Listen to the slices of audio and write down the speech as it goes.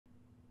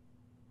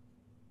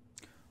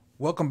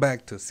Welcome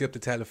back to Sip the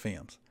Tally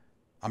Films.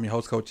 I'm your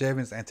host, Coach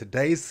Evans, and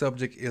today's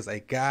subject is a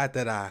guy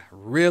that I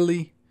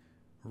really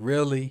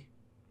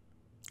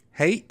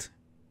hate,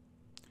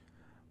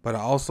 but I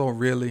also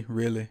really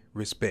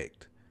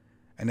respect,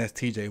 and that's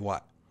TJ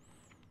Watt.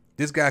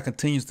 This guy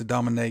continues to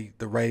dominate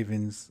the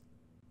Ravens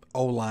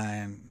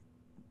O-line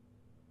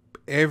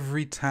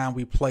every time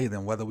we play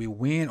them, whether we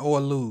win or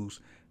lose.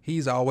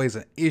 He's always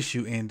an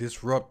issue in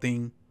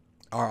disrupting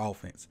our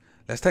offense.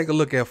 Let's take a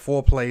look at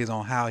 4 plays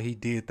on how he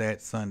did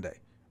that Sunday.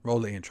 Roll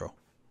the intro.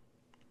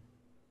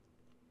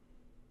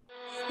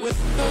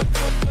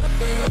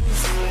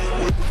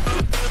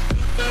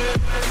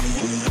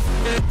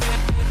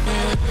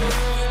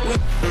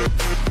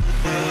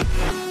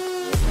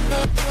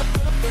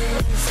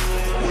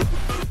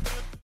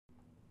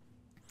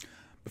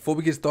 Before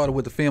we get started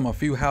with the film, a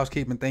few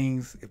housekeeping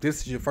things. If this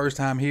is your first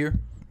time here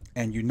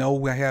and you know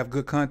we have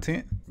good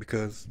content,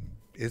 because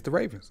it's the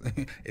Ravens.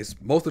 It's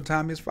most of the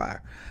time it's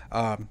fire.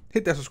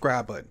 Hit that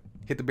subscribe button.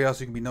 Hit the bell so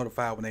you can be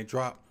notified when they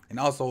drop. And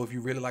also, if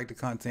you really like the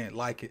content,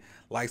 like it.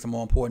 Likes are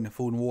more important than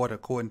food and water,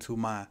 according to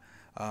my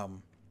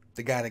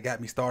the guy that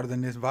got me started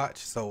in this watch.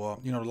 So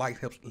you know, the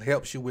like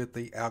helps you with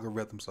the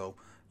algorithm. So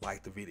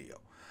like the video.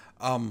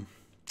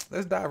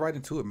 Let's dive right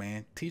into it,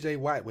 man. TJ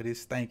Watt with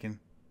his stinking,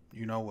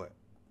 you know what?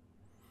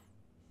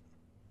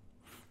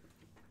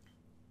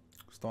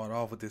 Start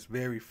off with this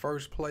very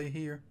first play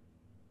here.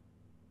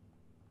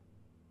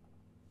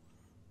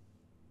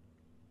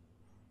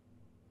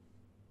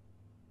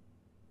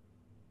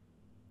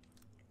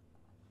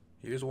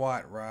 Here's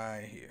Watt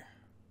right here.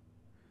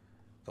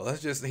 So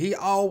let's just, he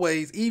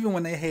always, even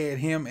when they had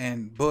him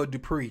and Bud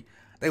Dupree,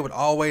 they would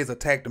always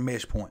attack the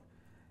mesh point.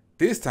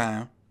 This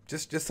time,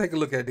 just take a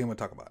look at it, then we'll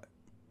talk about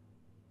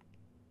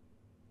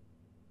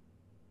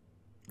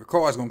it.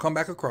 Ricard's going to come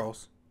back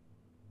across.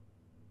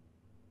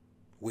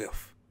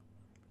 Whiff.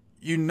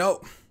 You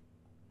know,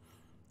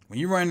 when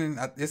you're running,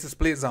 it's a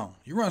split zone.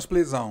 You run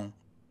split zone,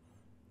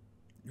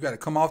 you got to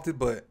come off the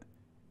butt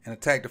and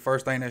attack the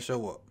first thing that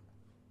show up.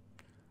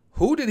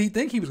 Who did he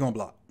think he was going to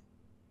block?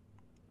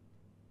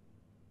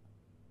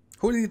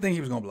 Who did he think he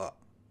was going to block?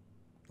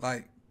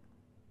 Like,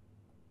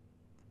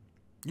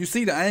 you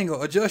see the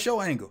angle, adjust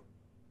your angle.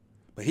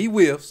 But he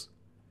whiffs,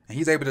 and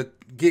he's able to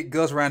get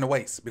Gus around the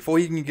waist before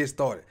he can get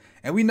started.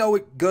 And we know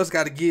it, Gus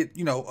got to get,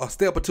 you know, a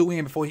step or two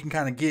in before he can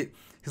kind of get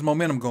his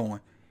momentum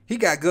going. He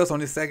got Gus on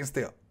his second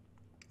step.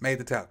 Made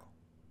the tackle.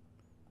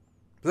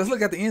 But let's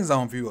look at the end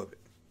zone view of it.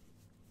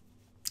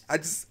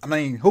 I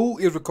mean, who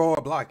is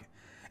Ricard blocking?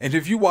 And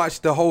if you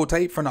watch the whole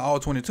tape from the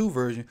All-22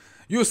 version,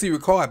 you'll see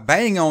Ricard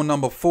bang on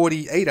number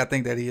 48, I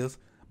think that is,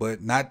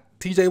 but not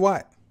TJ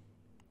Watt.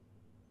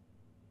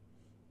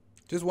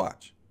 Just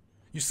watch.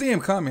 You see him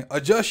coming.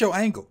 Adjust your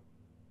angle.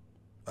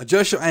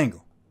 Adjust your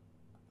angle.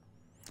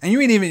 And you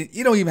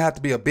don't even have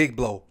to be a big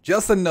blow.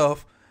 Just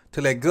enough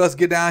to let Gus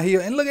get down here.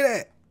 And look at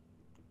that.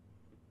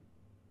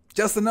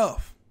 Just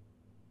enough.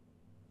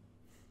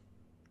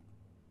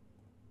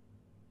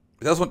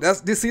 That's what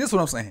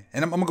I'm saying.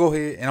 And I'm gonna go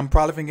ahead and I'm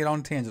probably gonna get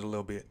on a tangent a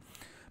little bit.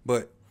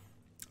 But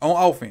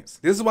on offense,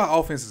 this is why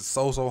offense is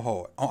so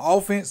hard. On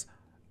offense,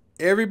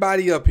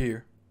 everybody up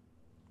here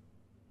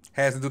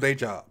has to do their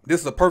job. This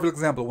is a perfect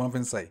example of what I'm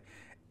gonna say.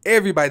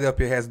 Everybody up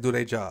here has to do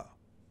their job.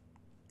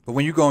 But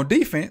when you go on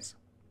defense,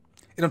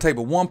 it don't take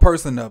but one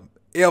person to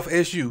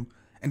FSU,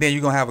 and then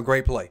you're gonna have a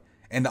great play.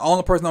 And the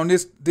only person on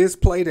this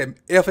play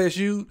that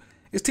FSU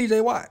is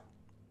TJ Watt.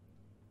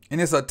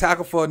 And it's a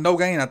tackle for no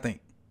gain, I think.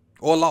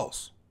 Or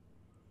loss.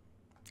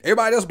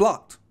 Everybody else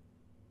blocked.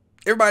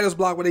 Everybody else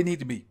blocked where they need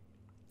to be.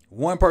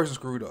 One person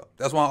screwed up.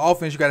 That's why on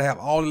offense, you got to have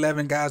all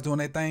 11 guys doing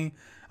their thing.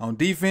 On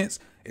defense,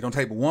 it don't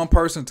take but one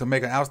person to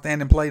make an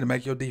outstanding play to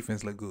make your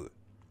defense look good.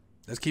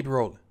 Let's keep it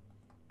rolling.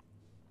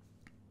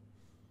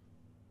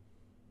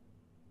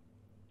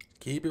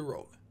 Keep it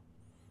rolling.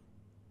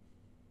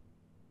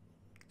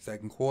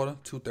 Second quarter,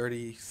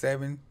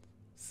 2:37,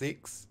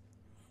 6.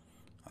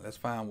 Let's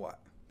find Watt.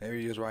 There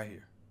he is right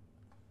here.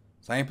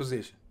 Same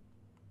position.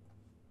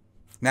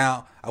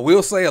 Now, I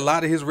will say a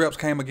lot of his reps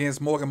came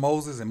against Morgan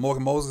Moses, and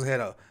Morgan Moses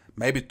had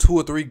maybe 2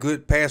 or 3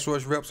 good pass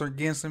rush reps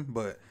against him,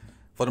 but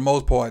for the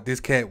most part,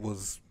 this cat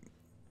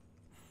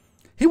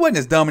he wasn't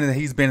as dominant as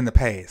he's been in the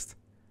past.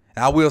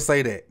 And I will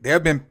say that. There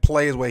have been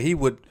plays where he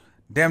would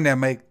damn near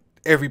make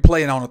every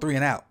play on a 3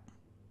 and out.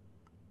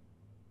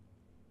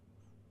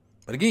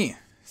 But again,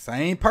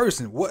 same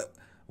person. What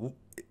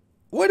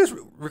is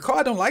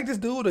Ricard don't like this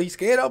dude, or he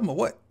scared of him, or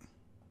what?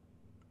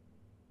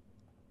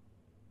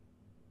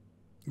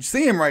 You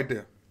see him right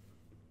there.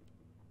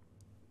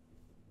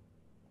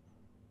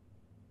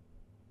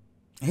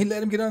 He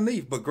let him get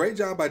underneath. But great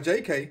job by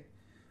JK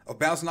of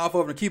bouncing off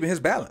of him and keeping his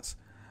balance.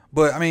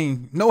 But, I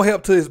mean, no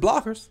help to his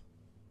blockers.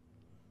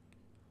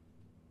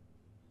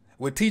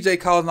 With TJ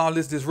causing all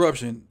this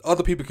disruption,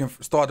 other people can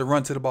start to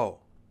run to the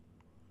ball.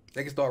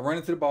 They can start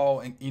running to the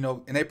ball and, you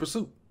know, in their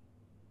pursuit.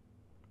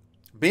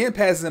 Ben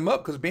passes him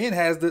up because Ben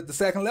has the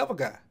second level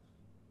guy.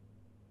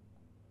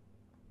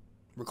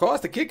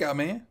 Ricard's the kick out,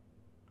 man.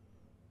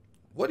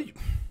 What do you,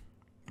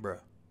 bruh?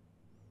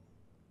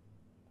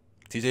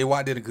 TJ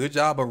Watt did a good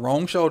job of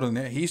wrong shouldering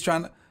there. He's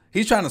trying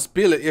to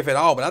spill it, if at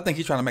all, but I think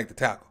he's trying to make the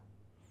tackle.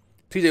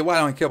 TJ Watt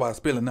don't care about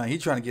spilling nothing.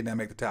 He's trying to get there and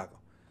make the tackle.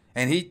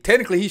 And he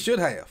should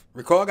have.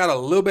 Ricard got a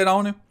little bit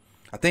on him.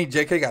 I think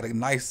JK got a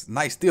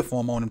nice stiff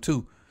form on him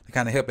too to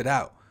kind of help it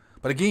out.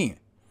 But again,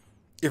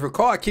 if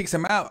Ricard kicks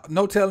him out,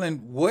 no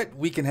telling what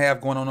we can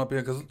have going on up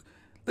here, because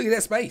look at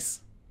that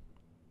space.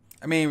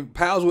 I mean,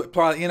 Powell's would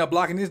probably end up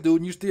blocking this dude,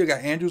 and you still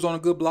got Andrews on a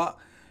good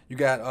block. You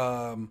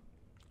got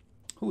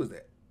who is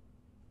that?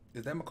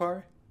 Is that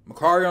Macari?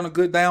 Macari on a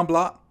good down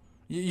block.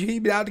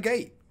 He'd be out the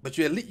gate, but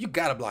you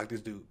gotta block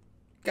this dude.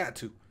 Got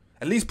to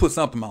at least put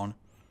something on him.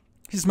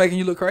 He's making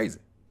you look crazy.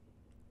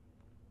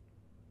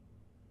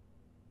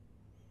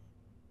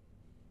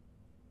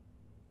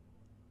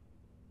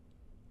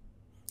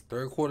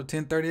 Third quarter,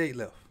 10:38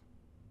 left.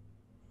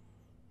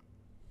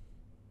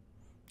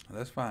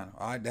 That's fine.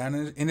 All right, down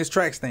in his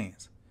track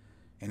stance,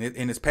 in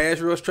his pass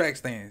rush track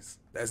stance.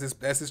 That's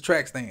his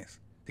track stance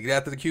to get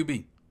after the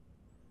QB.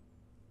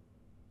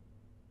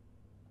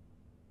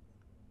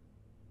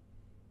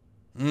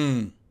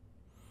 Did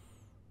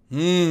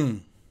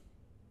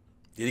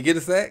he get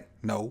a sack?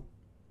 No.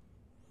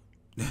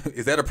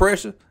 Is that a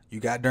pressure? You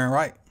got darn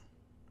right.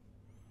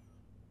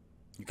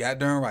 You got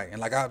darn right.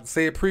 And like I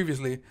said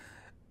previously,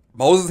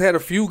 Moses had a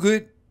few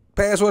good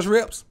pass rush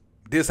reps.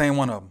 This ain't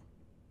one of them.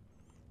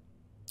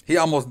 He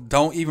almost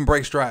don't even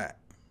break stride.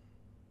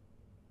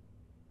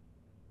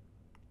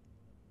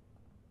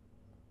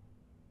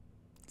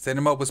 Set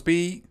him up with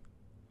speed.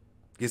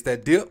 Gets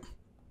that dip.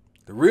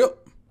 The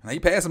rip. Now you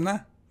pass him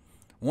now.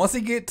 Once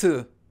he get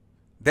to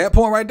that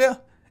point right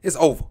there, it's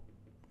over.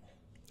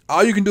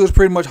 All you can do is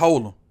pretty much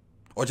hold him,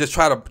 or just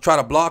try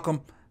to block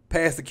him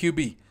past the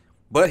QB.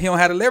 But he don't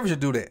have the leverage to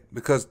do that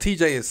because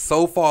TJ is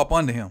so far up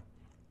under him.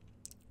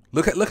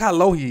 Look how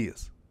low he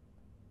is.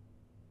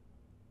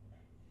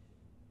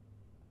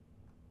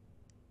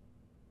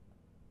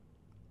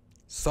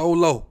 So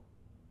low.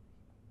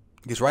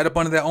 Gets right up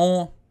under that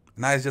arm.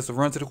 Now it's just a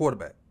run to the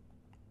quarterback.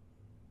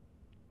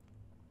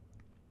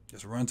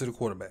 Just a run to the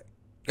quarterback.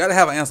 Got to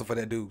have an answer for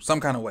that dude, some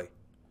kind of way.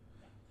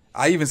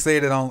 I even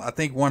said it on, I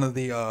think, one of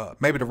the,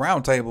 maybe the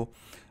round table,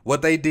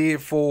 what they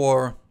did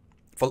for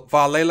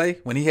Lele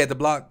when he had to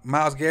block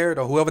Myles Garrett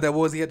or whoever that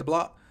was he had to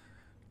block.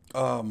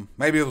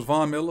 Maybe it was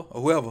Von Miller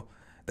or whoever.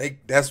 They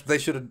probably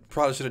should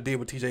have did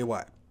with TJ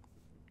Watt.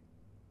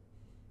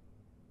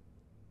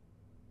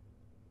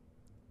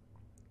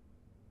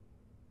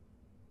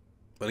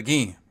 But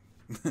again,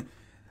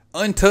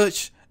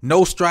 untouched,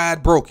 no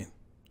stride broken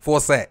for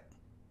a sack.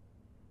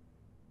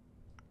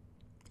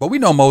 But we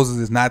know Moses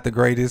is not the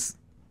greatest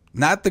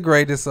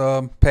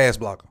pass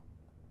blocker.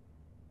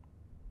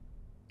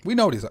 We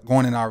know this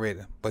going in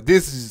already. But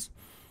this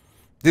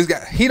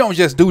guy, he don't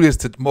just do this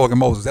to Morgan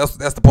Moses.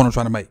 That's the point I'm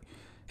trying to make.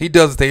 He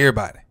does it to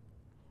everybody.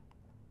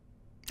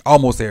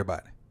 Almost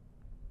everybody.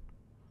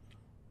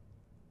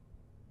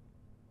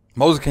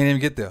 Moses can't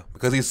even get there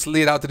because he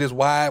slid out to this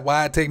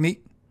wide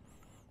technique.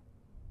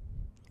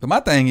 But my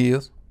thing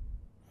is,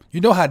 you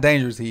know how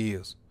dangerous he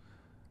is.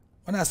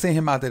 Why not send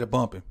him out there to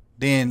bump him?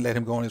 Then let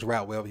him go on his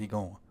route wherever he's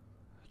going.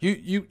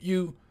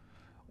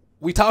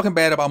 We talking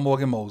bad about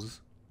Morgan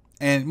Moses.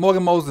 And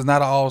Morgan Moses is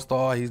not an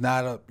all-star. He's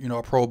not a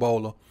Pro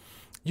Bowler.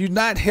 You're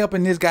not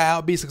helping this guy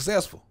out be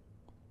successful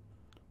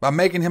by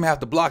making him have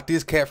to block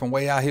this cat from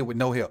way out here with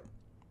no help.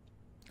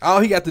 All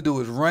he got to do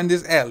is run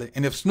this alley,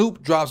 and if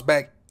Snoop drops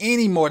back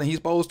any more than he's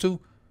supposed to,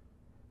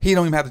 he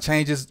don't even have to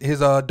change his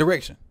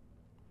direction.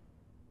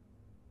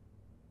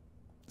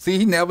 See,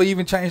 he never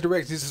even changed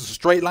direction. This is a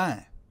straight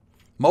line.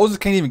 Moses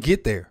can't even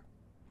get there.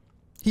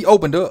 He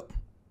opened up.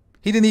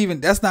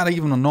 That's not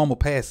even a normal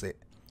pass set.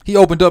 He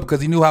opened up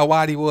because he knew how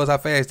wide he was, how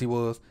fast he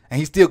was, and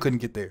he still couldn't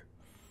get there.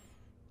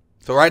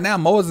 So right now,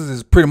 Moses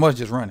is pretty much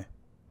just running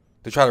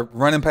to try to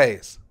run and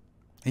pass.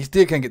 He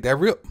still can't get that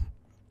rip.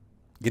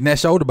 Getting that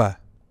shoulder by.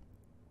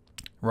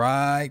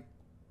 Right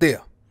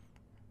there.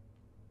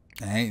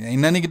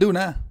 Ain't nothing he can do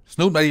now.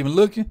 Snoop not even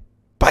looking.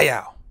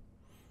 Bow.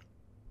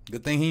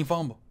 Good thing he ain't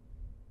fumble.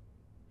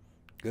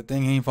 Good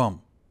thing he ain't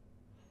fumble.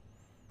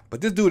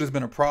 But this dude has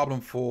been a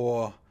problem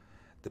for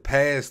the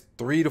past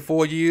 3 to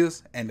 4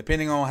 years, and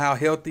depending on how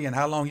healthy and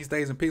how long he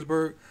stays in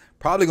Pittsburgh,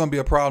 probably going to be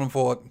a problem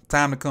for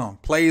time to come.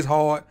 Plays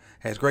hard,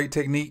 has great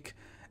technique,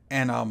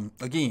 and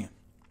again,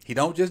 he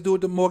don't just do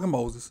it to Morgan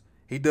Moses.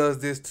 He does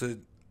this to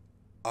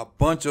a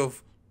bunch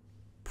of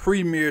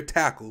premier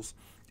tackles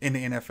in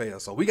the NFL.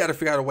 So we got to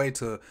figure out a way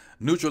to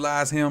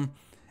neutralize him,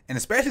 and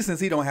especially since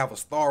he don't have a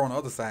star on the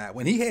other side.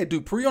 When he had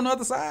Dupree on the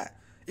other side,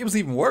 it was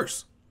even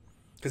worse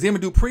because him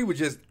and Dupree would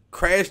just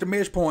crash the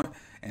mesh point,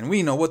 and we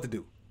didn't know what to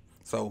do.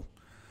 So,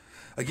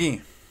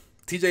 again,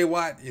 TJ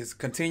Watt is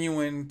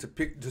continuing to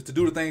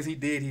do the things he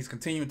did. He's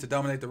continuing to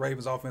dominate the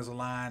Ravens offensive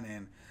line,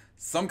 and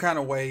some kind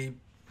of way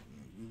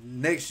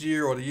next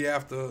year or the year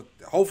after,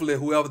 hopefully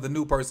whoever the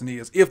new person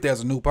is, if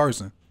there's a new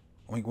person,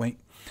 wink, wink,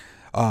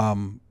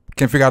 can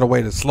figure out a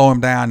way to slow him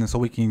down, and so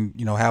we can,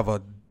 have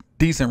a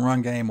decent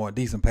run game or a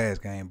decent pass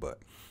game. But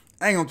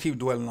I ain't gonna keep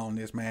dwelling on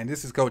this, man.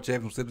 This is Coach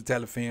Evans from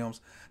Sippy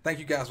Films. Thank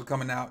you guys for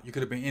coming out. You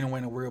could have been anywhere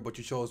in the world, but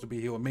you chose to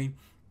be here with me.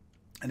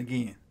 And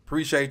again,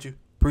 appreciate you.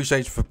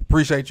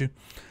 Appreciate you.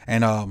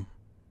 And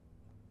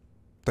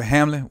the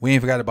Hamlin, we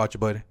ain't forgot about you,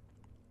 buddy.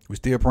 We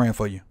still praying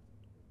for you.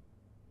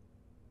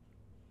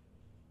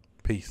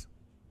 Peace.